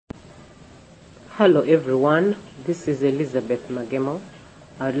Hello everyone, this is Elizabeth Magemo.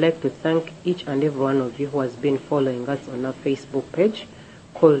 I would like to thank each and every one of you who has been following us on our Facebook page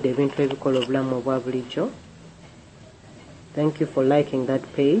called Ebintu Ebikola Obulamu Obwa Bulijjo. Thank you for liking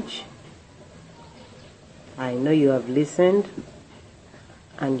that page. I know you have listened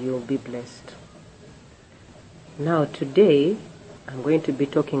and you will be blessed. Now today I'm going to be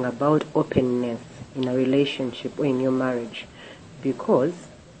talking about openness in a relationship or in your marriage, because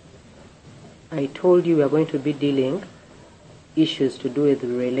I told you we are going to be dealing issues to do with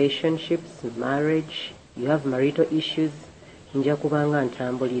relationships, marriage. You have marital issues. Nja kubanga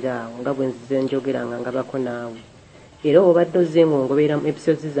ntambulira nga bwe nzize njogeranga ngabako naawe. Era obadde ozzenga ongoberera mu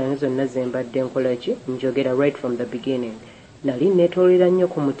episodes zange zonna ze mbadde nkola ki njogera right from the beginning. Nali neetoolera nnyo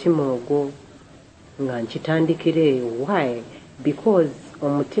ku mutima ogwo nga nkitandikire. Why? Because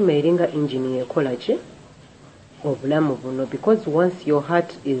omutima eringa engine yekola ki obulamu buno. Because once your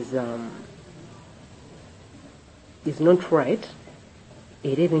heart is not right,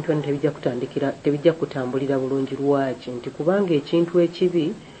 era ebintu tebijja kutambulira bulungi. Lwaki? Nti kubanga ekintu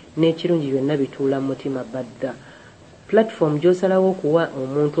ekibi n'ekirungi byonna bituula mu mutima. But the platform gy'osalawo okuwa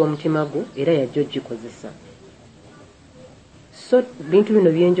omuntu omutima gwo era yajja ogikozesa. So bintu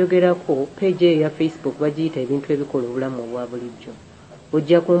bino byenjogerako page ya Facebook bagiyita ebintu ebikola obulamu obwa bulijjo.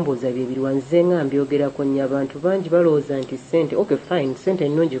 Ojja kumbuuza bye biri wanze nga mbyogerako nnyo. Abantu bangi balowooza nti sente, okay fine, sente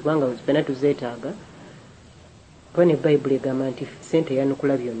nnungi kubanga ffenna tuzeetaaga. Pone Bible egamba nti sente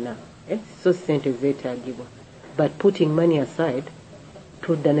yanukula byonna. So sente zeetaagibwa. But putting money aside,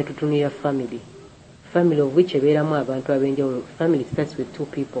 tudda ne tutunira family. Family of which ebeeramu abantu ab'enjawulo. Family starts with two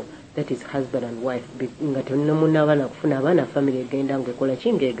people. That is husband and wife. Nga tolina munnabaana kufuna abaana family egenda ng'ekola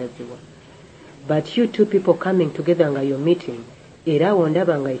ki ng'egazibwa. But you two people coming together nga you're meeting, era awo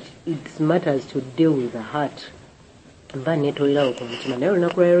ndaba nga it matters to deal with the heart. Mba neetoolerawo ku mutima. Naye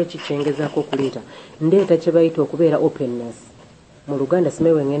olunaku lwaleero kikyengezaako okuleeta. Ndeeta kye bayita okubeera openness. Mu Luganda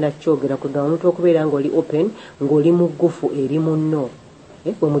simanyi bwe ngenda kukyogera kugamba omuntu okubeera ng'oli open, ng'oli muggufu eri munno.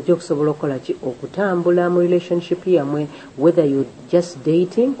 Bwe mujja okusobola okukola ki okutambula mu relationship yammwe, whether you just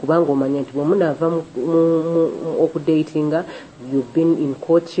dating, kubanga omanya nti bwe munaava mu okudatinga, you've been in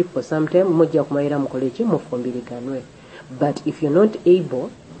courtship for some time, mujja kumalira mukole ki mufumbiriganwe. But if you're not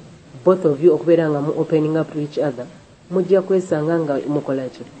able, both of you okubeera nga mu opening up to each other, mujja kwesanga nga mukola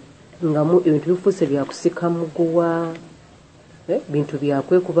ki nga ebintu bifuuse byakusika muguwa, bintu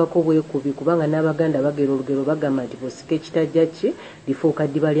byakwekubako bwekubi. Kubanga n'Abaganda bagera olugero bagamba nti bw'osika ekitajja ki lifuuka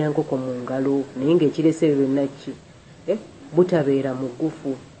ddiba lya nkoko mu ngalo. Naye ng'ekirese ebyo byonna ki butabeera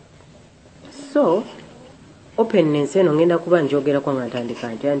mugufu. So openness eno ngenda kuba njogerako nga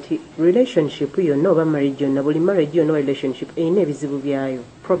ntandika nti relationship yonna oba marriage yonna, buli marriage yonna oba relationship erina ebizibu byayo,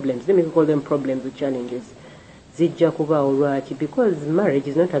 problems. Let me call them problems or challenges. Zijja kubaawo. Lwaki? Because marriage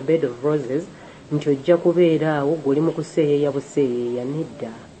is not a bed of roses. Nti ojja kubeera awo guli mu kuseeyeeya buseeyeeya.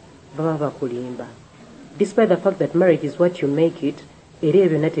 Nedda, baba bakulimba. Despite the fact that marriage is what you make it, era ebyo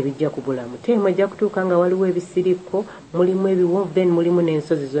byonna tebijja kubulamu. Teemu ejja kutuuka nga waliwo ebisiriko, mulimu ebiwonvu, then mulimu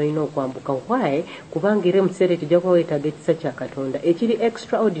n'ensozi z'olina okwambuka. Why? Kubanga era emukiseera ekyo ojja kuba weetaaga ekisa kya Katonda ekiri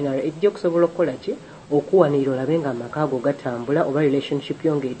extraordinary ekijja okusobola okukola ki okuwanirira olabe nga amaka ago gatambula, oba relationship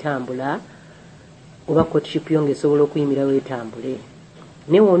yo ng'etambula, oba courtship yo ng'esobola okuyimirawo etambule.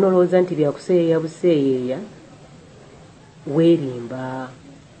 Naye w'onoolowooza nti byakuseeyeeya buseeyeeya, weerimba.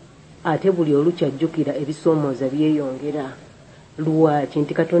 Ate buli olukyajjukira ebisoomooza byeyongera. Lwaki?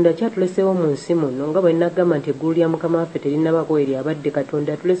 Nti Katonda kyatuleseewo mu nsi muno, nga bwe nagamba nti eggulu lya Mukama waffe terinabako eri abadde.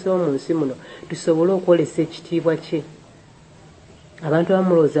 Katonda yatuleseewo mu nsi muno tusobole okwolesa ekitiibwa kye. Abantu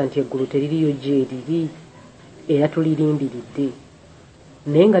bamulowooza nti eggulu teririyo gye eriri, era tulirindiridde.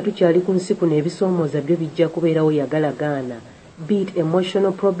 Naye nga tukyali ku nsi kuno ebisoomooza byo bijja kubeerawo yagalagaana. Be it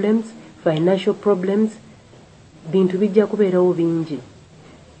emotional problems, financial problems, bintu bijja kubeerawo bingi.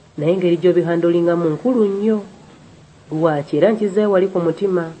 Naye engeri gy'obihandolingamu nkulu nnyo. Lwaki? Era nkizaayo wali ku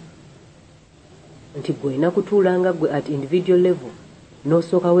mutima nti gwe olina kutuulanga gwe at individual level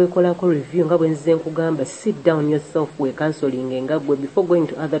n'osooka weekolako review nga bwe nzize nkugamba. Sit down yourself weekansolinge nga gwe before going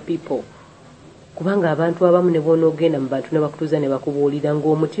to other people. Kubanga abantu abamu ne bw'onoogenda mu bantu ne bakutuuza ne bakubuulira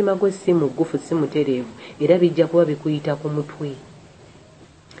ng'omutima gwe si mugufu, si mutereevu, era bijja kuba bikuyita ku mutwe.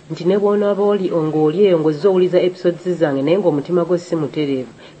 Nti ne bw'onaaba ng'oli eyo ng'ozze owuliza episodes zange naye ng'omutima gwe si mutereevu,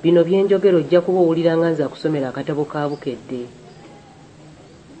 bino byenjogera ojja kuba owulira nga nze akusomera akatabo ka bukedde.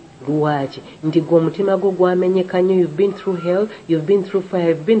 Lwaki? Nti gwe omutima gwo gwamenyeka nnyo. You've been through hell, you've been through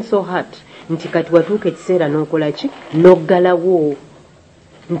fire, you've been so hurt. Nti kati watuuka ekiseera n'okola ki? N'oggalawo.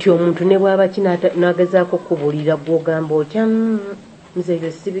 Nti omuntu ne bw'aba ki n'agezaako okubuulira gw'ogamba otya nze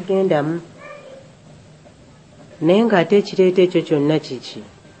ebyo sibigendamu. Naye ng'ate ekireeta ekyo kyonna kiki?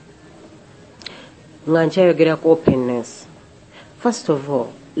 nga nkyayogerako openness. First of all,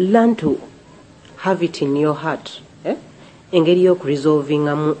 learn to have it in your heart. Engeri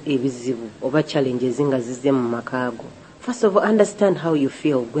y'okuresolvingamu ebizibu oba challenges nga zizze mu makaago. First of all, understand how you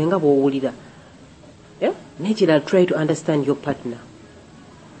feel. Gwe nga bw'owulira. Nekirala, try to understand your partner.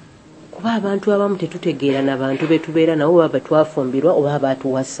 Kuba abantu abamu tetutegeera n'abantu betubeera nabo baba twafumbirwa oba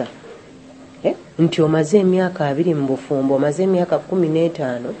batuwasa. Nti omaze emyaka 2 mu bufumbo, omaze emyaka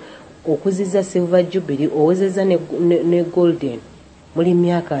 15 okuziza silver jubilee, owezeza ne golden muli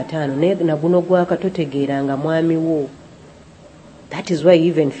myaka 5 na guno gwaka totegeeranga mwami wo. That is why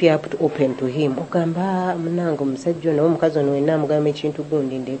you even fear to open to him. Ogamba munango omusajja ono omukazi ono wenna amugamba ekintu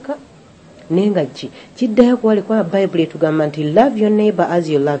gundi ndeka. Nenga kiddayo kwali kwa Bible etugamba nti love your neighbor as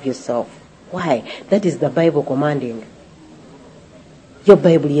you love yourself. Why? That is the Bible commanding. Your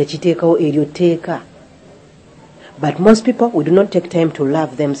Bible yakiteekawo eryo teeka. But most people, we do not take time to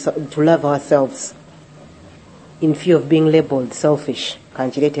love ourselves in fear of being labeled selfish.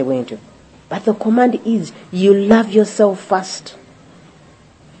 Kanchirete bwentyo. But the command is you love yourself first.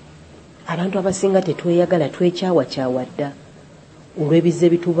 Abantu abasinga tetweyagala, twekyawa dda olw'ebize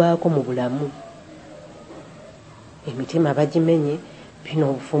bitubaako mu bulamu. Emitima bagimenye, bino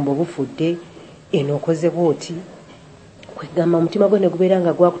obufumbo bufudde, eno okoze bwoti. Kwegamba omutima gwe ne gubeera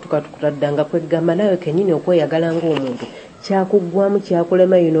nga gwakutukatukula dda nga kwegamba nawe kennyini okweyagala ng'omuntu kyakuggwamu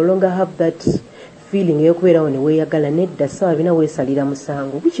kyakulema, you no longer have that feeling ey'okubeerawo ne weeyagala. Nedda sawa bina weesalira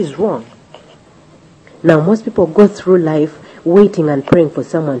musango, which is wrong. Now most people go through life waiting and praying for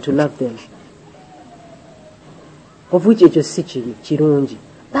someone to love them, of which ekyo si kirungi.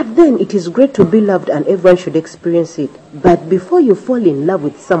 But then it is great to be loved and everyone should experience it. But before you fall in love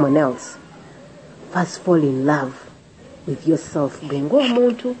with someone else, first fall in love with yourself. Bengo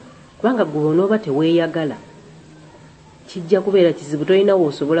omuntu kubanga gwe onooba teweeyagala kijja kubeera kizibu. Tolina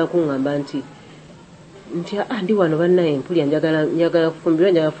woosobola kuŋŋamba nti ndi wano bannaye mpulya njagala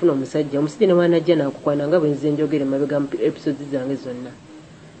kufumbirwa, njagala kufuna omusajja. Omusajja ne wanajja n'akukwana nga bwe nzize njogere mabega mu episodes zange zonna.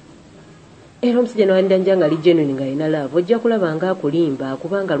 Era omusajja ne wanajja nga ali genuine nga alina love, ojja kulaba nga akulimba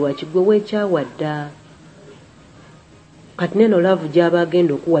kubanga lwaki gwe weekyawa dda. Kati neno love gy'aba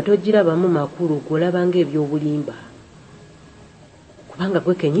agenda okuwa togirabamu makulu, gw'olaba ng'ebyobulimba kubanga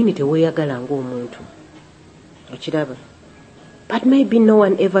gwe kennyini teweeyagala ng'omuntu. Okiraba? But maybe no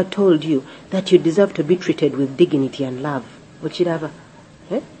one ever told you that you deserve to be treated with dignity and love. Okiraba?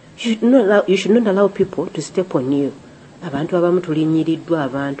 You should not allow people to step on you. Abantu abamu tulinnyiddwa,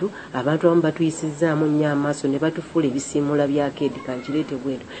 abantu abamu batuyisizaamu nnyo amaaso ne batufuula ebisiimuula bya keedi. Kankireete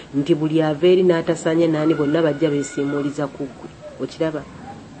bwento nti buli ava eri n'atasaanye naani bonna bajja beesiimuuliza ku ggwe. Okiraba?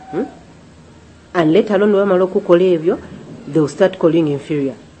 And let alone bamala okukola ebyo, they'll start calling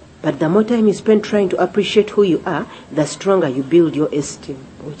inferior. But the more time you spend trying to appreciate who you are, the stronger you build your esteem.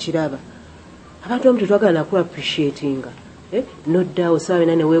 Okiraba? Abantu abamu tetwagala na ku appreciatinga. Nodda osawe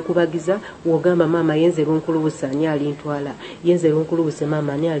nane weekubagiza wogamba maama yenze lunkulubusa ani alintwala, yenze lunkulubuse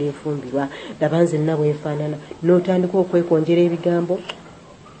maama ani alinfumbirwa, labanze nabo enfaanana. N'otandika okwekonjera ebigambo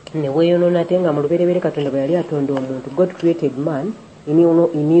ne weeyonoona ate nga mu lubereberye Katonda bwe yali atonda omuntu. God created man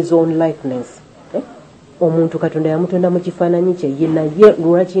in his own likeness. Omuntu Katonda yamutonda mu kifaananyi kye ye, naye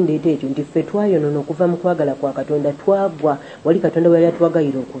lwaki ndeeta ekyo nti ffe twayonoona okuva mu kwagala kwa Katonda, twagwa wali Katonda bwe yali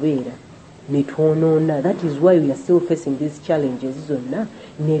atwagayira okubeera ne twonoona. That is why we are still facing these challenges zonna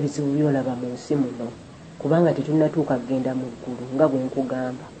n'ebizibu byolaba mu nsi muno kubanga tetunnatuuka kugenda mu ggulu nga bwe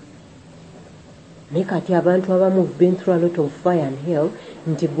nkugamba. Naye kati abantu abamu been through a lot of fire and hell,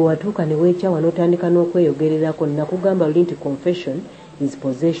 nti gwe watuuka ne weekyawa n'otandika n'okweyogererako. Nakugamba luli nti confession is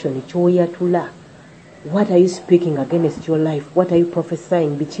possession. Kyoyatula. What are you speaking against your life? What are you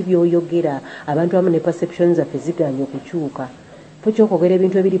prophesying? Biki by'oyogera? Abantu abamu ne perceptions zaffe ziganye okukyuka. Tokyokogera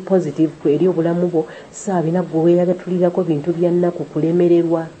ebintu ebiri positive eri obulamu bwo, saabina gwe weeyagatulirako bintu bya nnaku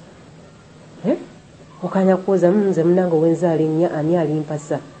kulemererwa. Okanya kwoza nze munange ow'enzaala ennya ani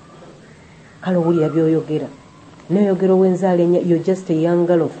alimpasa. Kale owulira by'oyogera. N'oyogera ow'enzaala ennya, you're just a young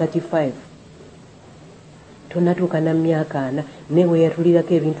girl of 35. Tonnatuuka na myaka 4 ne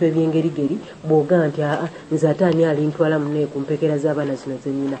weeyatulirako ebintu eby'engerigeri bw'ogamba nti nze ate ani alintwala munne ku mpekera z'abaana zino ze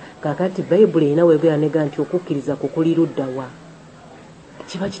nnyina. Kaakati Bayibuli erina weegera nega nti okukkiriza kukuli ludda wa.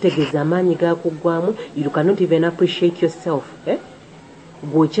 Kiba kitegeeza amaanyi gakuggwamu. You cannot even appreciate yourself.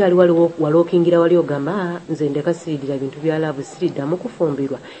 Bw'okyali walookingira wali ogamba nze ndeka siridira bintu bya laavu, siriddamu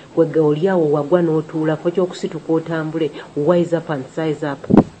kufumbirwa. Gwegga oliawo wagwa n'otuulako ky'okusituka otambule. Wise up and size up.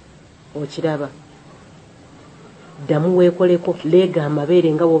 Okiraba? Ddamu weekoleko, leega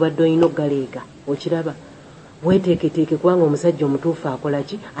amabeere nga bw'obadde olina oggaleega. Okiraba? Weeteeketeeke kubanga omusajja omutuufu akola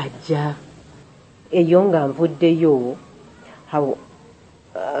ki? Ajja. Eyo nga nvuddeyo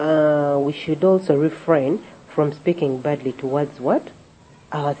we should also refrain from speaking badly towards what?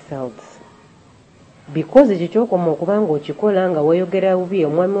 Ourselves. Because ekyo kyokoma okuba nga okikola nga weeyogera bubi,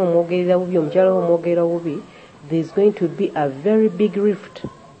 omwami omwogerera bubi, omukyala omwogerera bubi, there's going to be a very big rift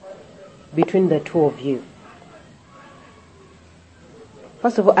between the two of you.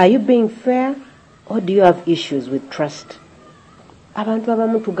 First of all, are you being fair or do you have issues with trust? Abantu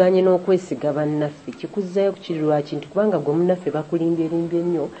abamu tuganye n'okwesiga bannaffe kikuzzayo kukirwa kintu kubanga gwe munnaffe bakulimbye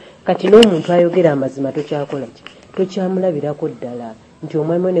nnyo kati n'omuntu ayogera amazima tokyakola ki tokyamulabirako ddala nti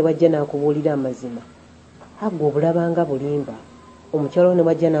omwami ne wajja n'akubuulira amazima agwe obulabanga bulimba omukyalo ne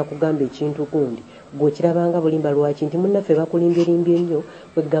wajja n'akugamba ekintu gundi gw'okirabanga bulimba lwaki nti munnaffe bakulimbye nnyo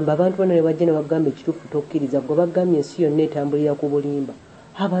wegamba abantu bano ne wajja ne bagamba ekituufu tokkiriza gwe bagambye ensi yonna etambulira ku bulimba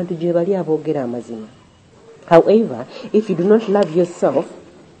abantu gye bali aboogera amazima. However, if you do not love yourself,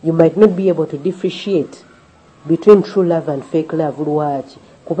 you might not be able to differentiate between true love and fake love.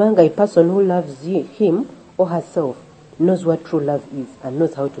 Kubanga a person who loves him or herself knows what true love is and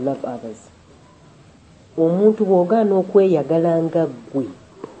knows how to love others. Omuntu bw'ogaana okweyagala nga ggwe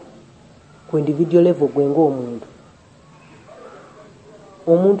ku individual level gwe ng'omuntu.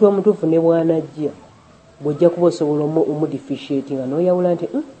 Omuntu omutuufu ne bw'anajja bw'ojja kuba osobola omudifficiatinga n'oyawula nti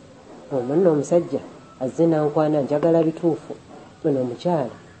ono nno omusajja azze nankwana njagala bituufu ono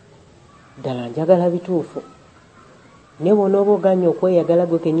omukyala ddala njagala bituufu ne bw'onooba oganye okweyagala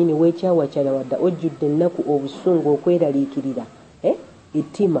gwe kennyini weekyawakyala wadda ojjudde ennaku obusungu okweraliikirira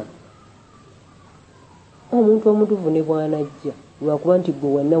ettima omuntu omutuufu ne bw'anajja lwakuba nti gwe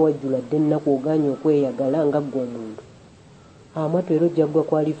wanna wajjula dde ennaku oganye okweyagala nga ggwe omuntu amatu era ojja gwa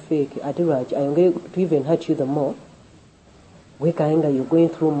kwali feeke ate lwaki ayongere to even hurt you the more wekaye nga you're going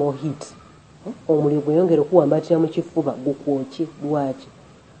through more heat omuliro gweyongera okuwambatira mu kifuba gukwokye lwaki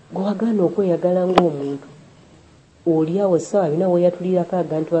gwe wagaana okweyagala ng'omuntu oli awo essaawa bina weeyatulirako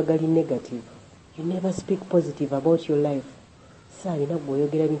agantu agali negative you never speak positive about your life saa bina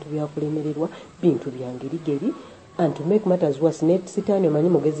gweoyogera bintu byakulemererwa bintu byangerigeri and to make matters worse ne sitaani omanyi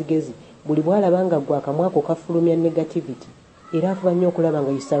mugezigezi buli bw'alaba nga gwe akamwako kafulumya negativity era afuba nnyo okulaba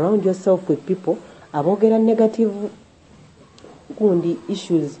nga you surround yourself with people aboogera negative gundi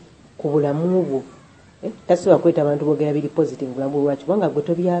issues ku bulamu bwo tasobola kweta abantu boogera biri positive bulamu lwaki kubanga gwe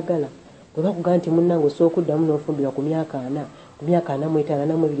tobyagala bwe bakugamba nti munnange osobola okuddamu n'ofumbirwa ku myaka 4 mu 5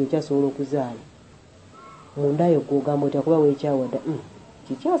 na mu 2 okyasobola okuzaala mundayo gw'ogamba oti akuba weekyawadda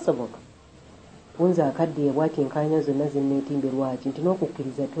kikyasoboka punza akadde bw'ati enkaanya zonna zinneetimbe lwaki nti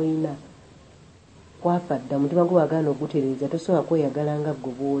n'okukkiriza toyina kwafa dda mutima gwe wagaana ogutereeza tosobola kweyagala nga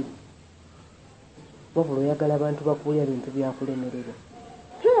ggwe bw'oli wabula oyagala abantu bakuwulira bintu byakulemerera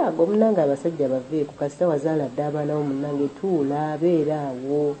gwe munnange abasajja baveeku kasita wazaala dde abaana bo munnange tuula beera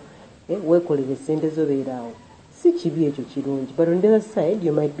awo weekolera essente zo beera awo si kibi ekyo kirungi but on the other side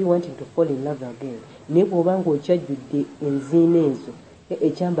you might be wanting to fall in love again naye bw'obanga okyajjudde enziina ezo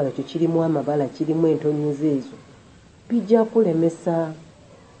ekyambala kyo kirimu amabala kirimu entonyozo ezo bijja kulemesa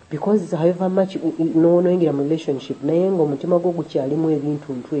because however much noyingira mu relationship naye ng'omutima gwo gukyalimu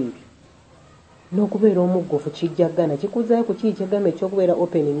ebintu ebyo n'okubeera omuggofu kijjagana kikuzzaayo ku kiri kyegamba ekyokubeera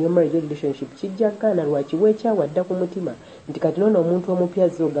open in your marriage relationship kijjagana lwaki weekyawadda ku mutima nti kati noona omuntu omupya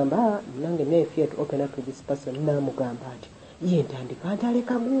azze ogamba nange naye fear to open up to this person naamugamba ati ye ntandika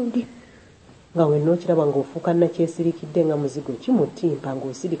ntaleka gundi nga wenna okiraba ng'ofuuka nakyesirikidde nga muzigo kimutimpa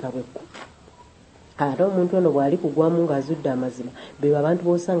ng'osirika bwekku ate omuntu ono bw'ali kugwamu ng'azudde amazima be abantu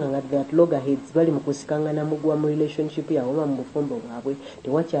b'osanga nga that loggerheads bali mu kusikangana mugwa mu relationship yaabwe oba mu bufumbo bwabwe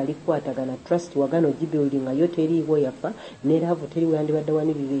tewakyali kukwatagana trust wagana ogibuildinga yo teriiwo yafa ne laavu teriwo yandibadde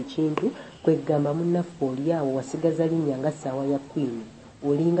wanirira ekintu kwegamba munnaffe oli awo wasigaza linnya nga ssaawa ya kwini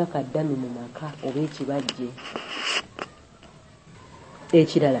olinga kaddami mu maka oba ekibajje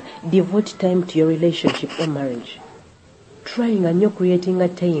ekirala devote time to your relationship or marriage trying nnyo creating a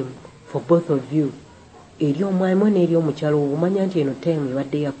time for both of you eri omwami n'eri omukyalo obumanya nti eno time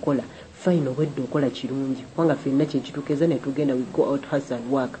ebadde yakola fine obwedde okola kirungi kubanga ffenna kyekitukeeza ne tugenda we go out hustle and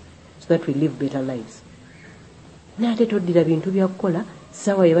work so that we live better lives n'ate toddira bintu byakukola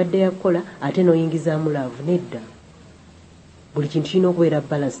ssaawa yebadde yakola ate n'oyingizaamu laavu nedda buli kintu kirina okubeera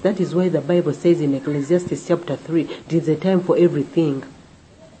balance. That is why the Bible says in Ecclesiastes chapter 3 it is a time for everything.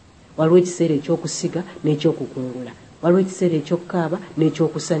 Waliwo ekiseera ekyokusiga n'ekyokukungula, waliwo ekiseera ekyokukaaba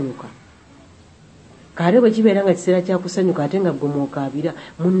n'ekyokusanyuka. Kale bwe kibeera nga kiseera kyakusanyuka ate nga gwe mw'okaabira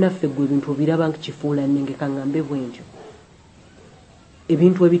munnaffe gwe ebintu obiraba nga kifuula nnenge kaŋŋambe bwe ntyo.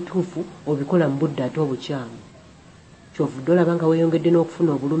 Ebintu ebituufu obikola mu budde ate obukyamu. Kyovudde olaba nga weeyongedde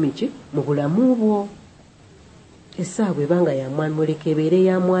n'okufuna obulumi ki mu bulamu bwo. Essaawa bw'ebanga ya mwami oleka ebeere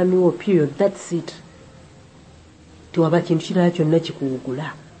ya mwami wo period, that's it. Tewaba kintu kirala kyonna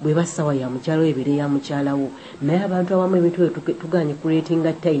kikuwugula bwe basawa ya mukyalo ebere ya mukyalawo naye abantu awamu ebintu tuganye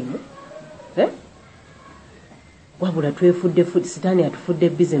kuleetinga time wabula twefudde sitaani atufudde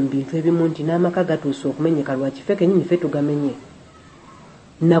bize mu bintu ebimu nti n'amaka gatuuse okumenyeka lwaki ffe kenyini ffe tugamenye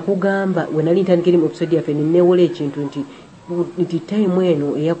nakugamba we nali ntandikira mu episode yaffe ninneewola ekintu nti time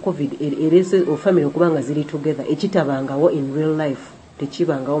eno eya covid erese family okubanga ziri together ekitabangawo in real life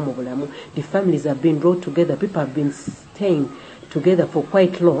tekibangawo mu bulamu. The families have been brought together, people have been staying together for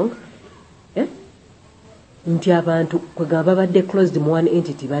quite long. Nti abantu kwegamba babadde closed mu one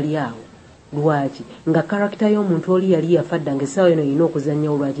entity bali awo lwaki nga character y'omuntu oli yali yafadda ng'essaawa eno yina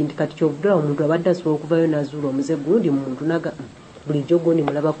okuzannyawo lwaki nti kati kyovuddala omuntu abadde asobola okuvayo n'azuula omuze gundi mu muntu naga bulijjo gundi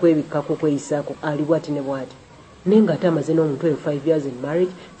mulaba kwebikkako kweyisaako ali bwati ne bwati naye ng'ate amaze n'omuntu oyo 5 years in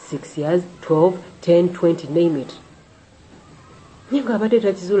marriage, 6 years, 12, 10, 20, name it. Naye ng'abadde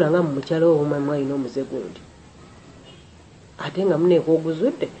takizuula nga mu mukyalo owomamu alina omuze gundi ate nga muneeka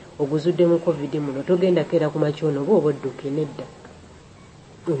oguzudde mu covid muno togenda keera ku makyono oba obodduke nedda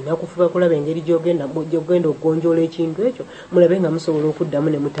olina kufuba kulaba engeri gy'ogenda okugonjoola ekintu ekyo mulabe nga musobola okuddamu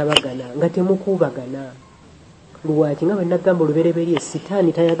ne mutabagana nga temukuubagana lwaki nga bannagamba olubereberye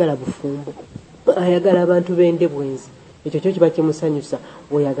sitaani tayagala bufumbo ayagala abantu b'ende bwenzi ekyo kyo kiba kimusanyusa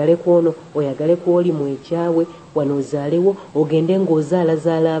oyagale kwono oyagale kwoli mu ekyawe wano ozaalewo ogende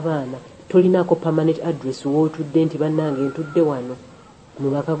ng'ozaalazaala abaana tolinaako permanent address wootudde nti bannange ntudde wano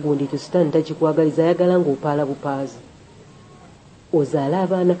mubaka gundi ekyo sitaani takikwagaliza ayagala ng'opaala bupaazi ozaala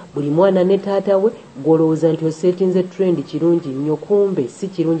abaana buli mwana ne taata we gw'olowooza nti osetinze trend kirungi nnyo kumbe si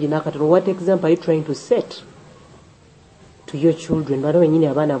kirungi n'akatono. What example are you trying to set to your children bano bennyini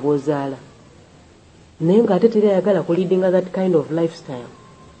abaana b'ozaala naye ng'ate teri ayagala kuleadinga that kind of lifestyle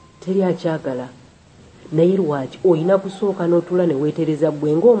teri akyagala naye lwaki olina kusooka n'otula ne weetereza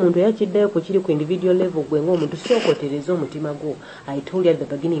gwe ng'omuntu eyakiddayo ku kiri ku individual level gwe ng'omuntu sooka otereza omutima gwo. I told you at the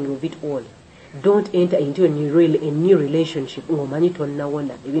beginning of it all, don't enter into a new relationship ng'omanyi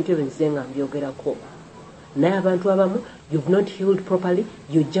tonnawona ebintu ebyo nze nga mbyogerako naye abantu abamu you've not healed properly,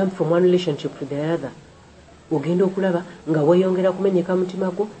 you jump from one relationship to the other. Ogenda okulaba nga weeyongera kumenyeka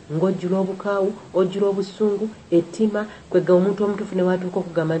mutima gwo ng'ojjula obukaawu ojjula obusungu ettima kwegga omuntu omutuufu ne watuuka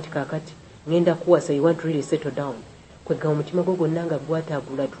okugamba nti kaakati ngenda kuwasa you want to really settle down kwegga omutima gwo gwonna nga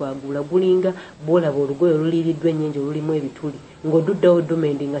gwataagula twagula gulinga bw'olaba olugoye oluliiriddwa ennyenje olulimu ebituli ng'oduddawo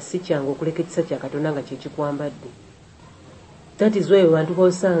odumendi nga si kyangu okuleka ekisa kya Katonda nga kyekikwambadde. That is why abantu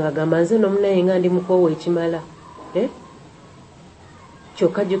b'osanga agamba nze n'omunaye nga ndi mukoowa ekimala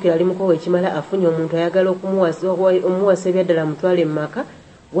kyokka jjukira ali mukoowa ekimala afunye omuntu ayagala omuwasa ebyaddala mutwale mu maka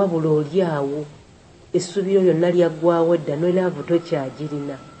wabula oli awo essubiro lyonna lyaggwawo dda ne laavu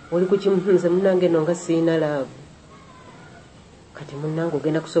tokyagirina oli ku kimunze munnange eno nga sirina laavu kati munnange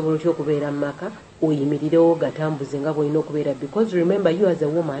ogenda kusobola otya okubeera mu maka oyimirirewo gatambuze nga bw'olina okubeera because remember you as a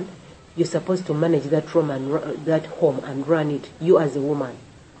woman you're supposed to manage that home and run it you as a woman.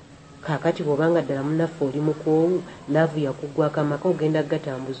 Kaakati bw'obanga ddala munnaffe oli mukoowu laavu yakuggwako amaka ogenda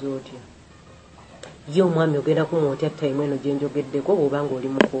gatambuza otya ye omwami ogenda kumwotya time eno gye njogeddeko bw'obanga oli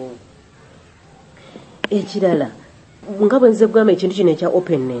mukoowu. Ekirala nga bwe nze kugamba ekintu kino ekya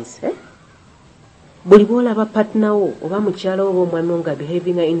openness buli bw'olaba partner oba mukyala oba omwami nga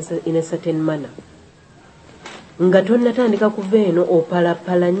behaving in a certain manner nga tonnatandika kuva eno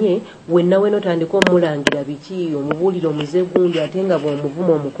opalapalanye wenna wena otandika omulangira biki omubuulira omuze gundi ate nga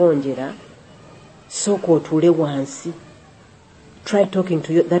bw'omuvuma omukonjera sooka otuule wansi try talking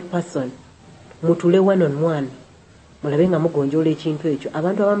to that person mutuule one on one mulabe nga mugonjoola ekintu ekyo.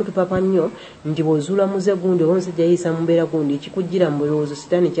 Abantu abamu tupapa nnyo nti bw'ozuula muze gundi oba omusajja yeeyisa mu mbeera gundi ekikujjira mu birowoozo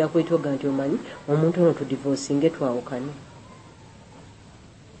sitaani kyakwetooga nti omanyi omuntu ono tudivorcinge twawukane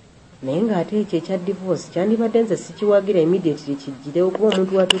naye ng'ate ekyo ekya divorce kyandibadde nze sikiwagira immediately kijjirewo kuba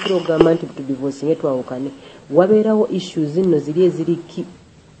omuntu watuukira okugamba nti tudivorcinge twawukane wabeerawo issues nno ziri eziriki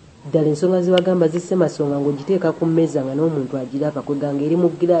ddala ensonga zibagamba zisemasonga ng'ogiteeka ku mmeeza nga n'omuntu agiraba kweganga eri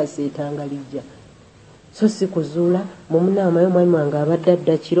mu giraasi etangalijja so si kuzuula mu munaamayo omwami wange abadde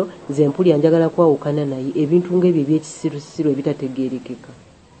adda kiro nze mpulya njagala kwawukana naye ebintu ng'ebyo ebyekisirusiru ebitategeerekeka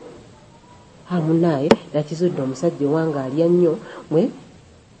munaaye nakizudde omusajja owange alya nnyo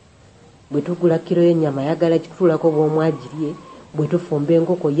bwe tugula kiro y'ennyama ayagala kituulako bw'omwagirye bwe tufumba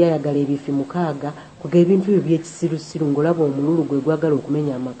enkoko ye ayagala ebifi 6 kuga ebintu ebyo byekisirusiru ng'olaba omululu gwe gwagala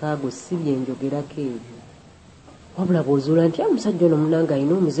okumenya amaka go si byenjogerako ebyo wabula bw'ozuula nti omusajja ono munnange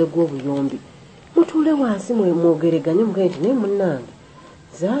alina omuze gw'obuyombi mutuule wansi mwogereganye mugende nti naye munnange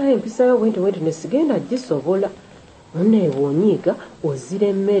zaayo empisayo bwenti nesigenda gisobola munnaye bw'onyiiga ozira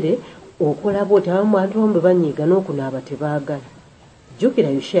emmere okola bwoti abamu bantu abamu bwe banyiiga n'okunaaba tebaagala jjukira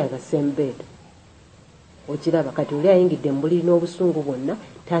you share the same bed okiraba kati oli ayingidde mu buliri n'obusungu bwonna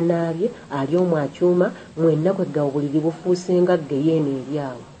tanaabye ali omu akyuma mwenna kwegga obuliri bufuuse nga geyeeno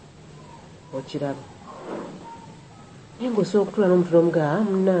eryawo okiraba naye ng'osobola okutula n'omutula omugaa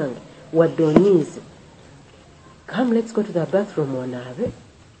munange wadde onyiize come let's go to the bathroom onaabe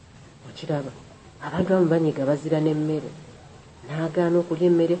okiraba abantu abamu banyiga bazira n'emmere n'agaana okulya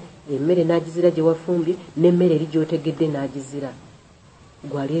emmere n'agizira gye wafumbye n'emmere eri gy'otegedde n'agizira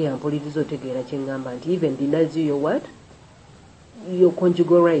gwali eyampuliriza otegeera kye ŋŋamba nti even denies you your what your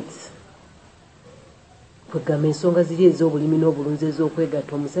conjugal rights kwegamba ensonga ziri ez'obulimi n'obulunzi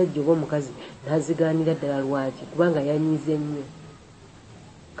ez'okwegatta omusajja oba omukazi n'azigaanira ddala lwaki kubanga yanyize nnyo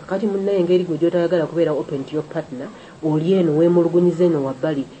kakati munnaye engeri gwe gy'otayagala kubeera open to your partner oli eno weemulugunyiza eno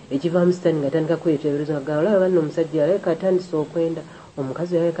wabbali ekivaamu sitaani ng'atandika kweteebereza nga olaba banna omusajja yalabika atandise okwenda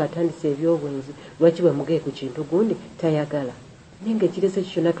omukazi yalabika atandise ebyobwenzi lwaki bwe mugee ku kintu gundi tayagala naye ng'ekirese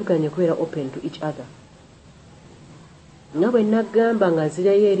kikyo natuganye kubeera open to each other nga bwe naggamba nga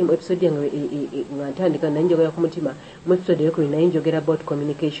nzirayo eri mu episode yange nga ntandika naye njogera ku mutima mu episode eyokuli naye njogera about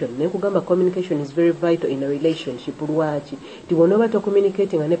communication naye kugamba communication is very vital in a relationship lwaki ti bw'onooba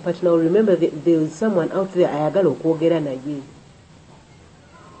tocommunicating ne partner remember there is someone out there ayagala okwogera naye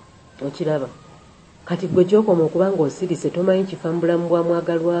okiraba kati gwe gyokoma okuba ng'osirise tomanyi kifa mu bulamu bwa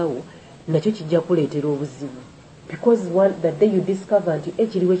mwagalwawo nakyo kijja kuleetera obuzibu because the day you discover nti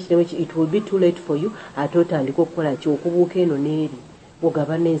ekiriwo ekireme it will be too late for you ate otandika okukola ki okubuuka eno n'eri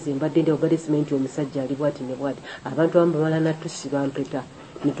ogaba nenze mbadde ndi obadde simanyi nti omusajja ali bwati ne bwati abantu abamu bamala natusi bampeta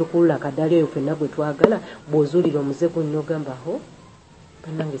ne tukulula akaddaali oyo ffenna gwe twagala bw'ozuulira omuze gunno ogamba ho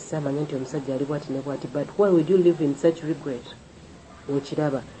bannange saamanya nti omusajja ali bwati ne bwati but why would you live in such regret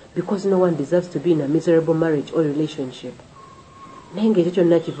okiraba because no one deserves to be in a miserable marriage or relationship naye ng'ekyo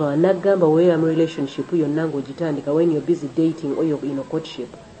kyonna kiva naggamba weera mu relationship yonna ng'ogitandika when you're busy dating or you're in a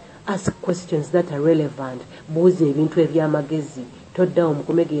courtship ask questions that are relevant buuza ebintu eby'amagezi toddawo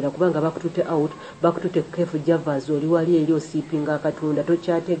mukumegeera kubanga bakututte out bakututte kefu javas oli wali eri osiipinga akatunda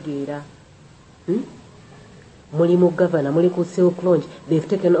tokyategeera muli mu gavana muli ku silk lounge they've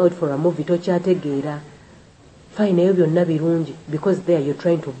taken out for a movie tokyategeera fine ebyo byonna birungi because there you're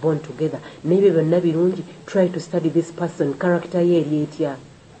trying to bond together n'ebyo byonna birungi try to study this person character ye eri etya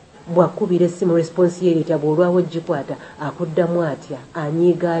bw'akubira essimu response ye eri etya bw'olwawo gikwata akuddamu atya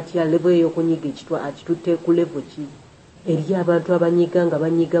anyiiga atya level ey'okunyiiga ekitwa akitutte ku level ki eri abantu abanyiiga nga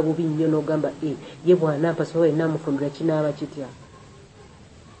banyiiga bubi nnyo n'ogamba ye bw'anampa soba enaamufumbira kinaaba kitya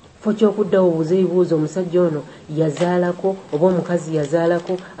fo kyokuddawo obuuza ebibuuzo omusajja ono yazaalako oba omukazi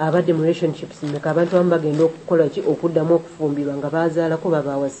yazaalako abadde mu relationships mmeka abantu abamu bagenda okukola ki okuddamu okufumbirwa nga baazaalako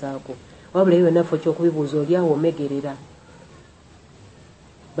babaawasaako wabula ebyo byonna fo kyokubibuuza oli awo omegerera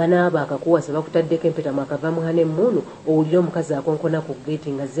banaaba akakuwasa bakutaddeko empeta mwakava muhane mmuunu owulire omukazi akonkona ku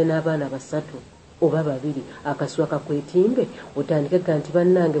geeti nga zze n'abaana 3 oba 2 akaswa kakwetimbe otandike ga nti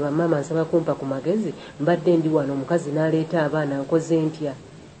bannange bamaama nsaba kumpa ku magezi mbadde ndi wano omukazi n'aleeta abaana nkoze ntya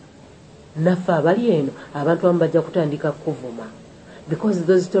naffe abali eno abantu abamu bajja kutandika kuvuma because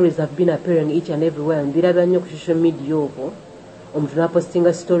those stories have been appearing each and everywhere mbirabya nnyo ku social media okwo omuntu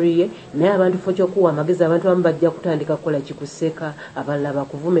n'apostinga story ye naye abantu fo kyokuwa amagezi abantu abamu bajja kutandika kukola kikuseka abalala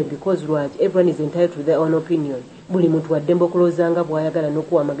bakuvume because lwaki everyone is entitled to their own opinion buli muntu waddembe okulowooza nga bw'ayagala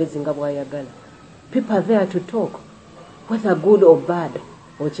n'okuwa amagezi nga bw'ayagala people are there to talk whether good or bad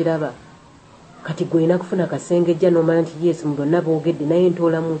okiraba kati gwena kufuna kasengejja n'omala nti yes mu bonna boogedde naye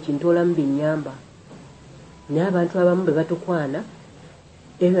ntoolamu ki ntoolamu binnyamba naye abantu abamu be batukwana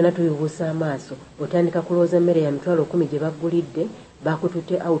ebyo byonna tubibuusa amaaso otandika kulowooza emmere ya mitwalo 10 gye baggulidde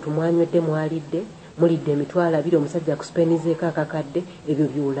bakututte out mwanywedde mwalidde mulidde emitwalo 2 omusajja akusipenizeeko akakadde ebyo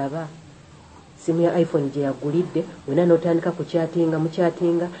byolaba simu ya iphone gye yaggulidde wena n'otandika kukyatinga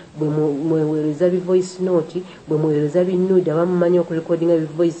mukyatinga bwe mweweereza bivoice note bwe mweweereza binude abamumanyi okurekodinga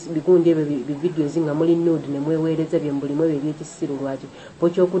bivoice bigundi ebyo bividios nga muli nude ne mweweereza bye mulimu ebyo ebyekisiru lwaki po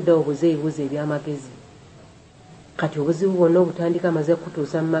kyokuddawo obuze ebibuuzo eby'amagezi kati obuzibu bwonna obutandika amaze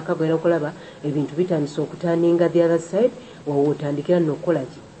kutuusa mu maka gwera okulaba ebintu bitandisa okutandinga the other side wawe otandikira n'okukola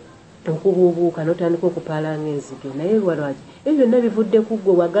ki okubuubuuka n'otandika okupaalanga enzige naye lwalwaki ebyo byonna bivudde ku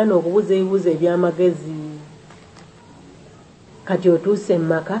ggwe wagaana okubuuza ebibuuzo eby'amagezi kati otuuse mu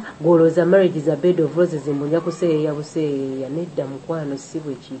maka gw'olowooza marriage is a bed of roses mbunja kuseeyeeya buseeyeeya nedda mukwano si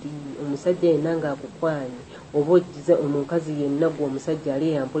bwe kiri omusajja yenna ng'akukwanye oba ogize omukazi yenna gwe omusajja ali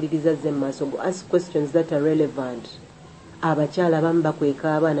eyampuliriza zze mu maaso go ask questions that are relevant abakyala abamu bakweka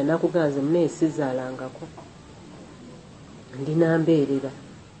abaana nakuganze munaye sizaalangako ndina mbeerera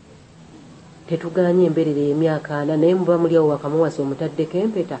tetuganye embeerera y'emyaka 4 naye muba muli awo wakamuwasa omutaddeko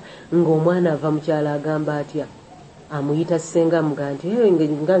empeta ng'omwana ava mukyala agamba atya amuyita senga muga nti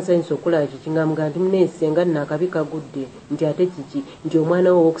nga nsanyusa okulaba kikinga muga nti muneesenga nno akabi kagudde nti ate kiki nti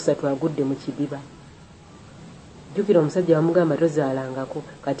omwana we owokusatu agudde mu kidiba. Jjukira omusajja bamugamba tozaalangako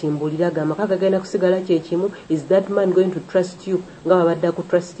kati mbuulira agamba kagagenda kusigala kyekimu. Is that man going to trust you nga babadde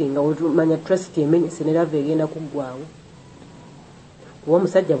akutrustinga omanya trust emenyese ne lava egenda kuggwaawo. Kuba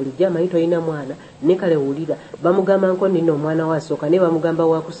omusajja bulijjo amanyi tolina mwana ne kale wulira bamugamba nko nino omwana wasooka ne bamugamba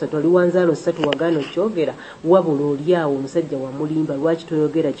wakusatu oli wanzaalo ssatu wagaana okyogera wabula oli awo omusajja wamulimba lwaki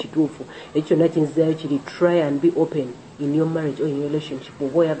toyogera kituufu. Ekyo kyonna kinzizaayo kiri try and be open in your marriage or in your relationship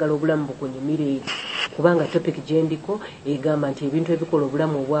oba oyagala obulamu bukunyumire eri kubanga topic gyendiko egamba nti ebintu ebikola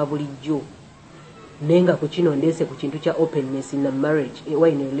obulamu obwa bulijjo naye nga ku kino ndeese ku kintu kya openness in a marriage or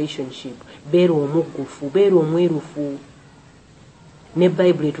in a relationship. Beera omuggufu beera omwerufu. Ne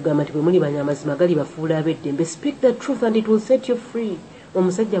Bible etugamba nti bwe muli banyamazima gali bafuula ab'eddembe. Speak the truth and it will set you free.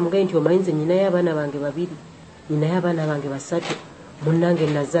 Omusajja mugaye nti omanyi nze nyinayo abaana bange 2 nyinayo abaana bange 3 munnange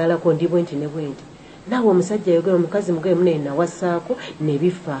nazaalako ndi bwenti ne bwenti. Naawe omusajja ayogera omukazi mugaye mune nawasaako ne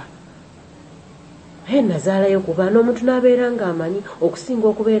bifa. Nazaalayo kuba n'omuntu n'abeera ng'amanyi okusinga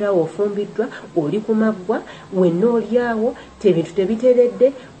okubeerawo ofumbiddwa oli ku maggwa wenna olyawo ebintu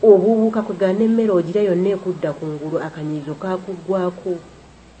tebiteredde obuubuuka kwegana n'emmere ogira yonna ekudda ku ngulu akanyiriro kakuggwako.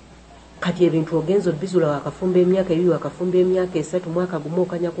 Kati ebintu ogenza obbizula wakafumba emyaka 2 wakafumba emyaka 3 mwaka gumu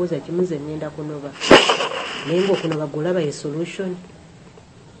okanya kuwoza kimu nze ngenda kunoba naye ng'okunoba golaba ye solution.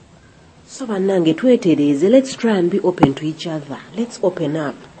 So bannange twetereeze, let's try and be open to each other. Let's open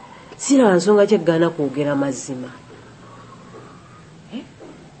up. Siraba nsonga kyeggana kwogera mazima.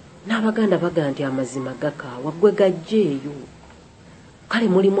 N'Abaganda baga nti amazima gakaawa gwe gajjeeyo. Kale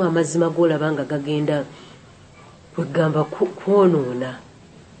mulimu amazima g'olaba nga gagenda kwegamba kwonoona.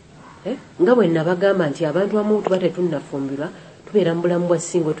 Nga bwe nabagamba nti abantu amu tuba tetunnafumbirwa tubeera mu bulamu bwa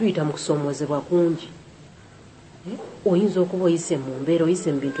ssingo tuyita mu kusoomoozebwa kungi. Oyinza okuba oyise mu mbeera oyise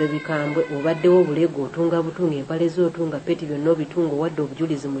mu bintu ebikambwe obaddewo obuleego otunga butunga empale z'otunga peti byonna obitunga wadde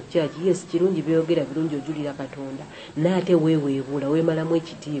obujulizi mu kyaki. Yes kirungi byogera birungi ojulira Katonda naye ate weeweebuula weemalamu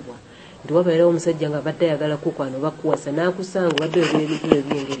ekitiibwa nti wabeerawo omusajja nga badde ayagala kukwana oba kuwasa n'akusanga obadde oyogera ebintu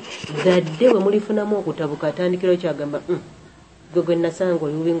ebyengeri dadde bwe mulifunamu okutabuka atandikirawo kyagamba gwe gwe nasanga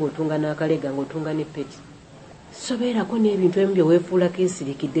olubi ng'otunga n'akalega ng'otunga ne peti. Sobeerako n'ebintu ebimu bye weefuulako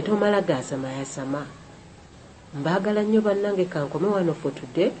ensirikidde tomala gaasamayasama. Mbagala nnyo bannange kankome wano for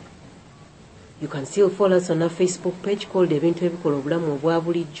today. You can still follow us on our Facebook page called Ebintu Ebikola Obulamu Obwa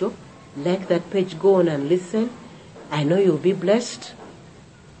Bulijjo. Like that page, go on and listen. I know you'll be blessed.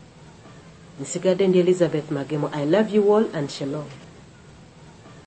 Nsigadde ndi Elizabeth Magemo. I love you all and shalom.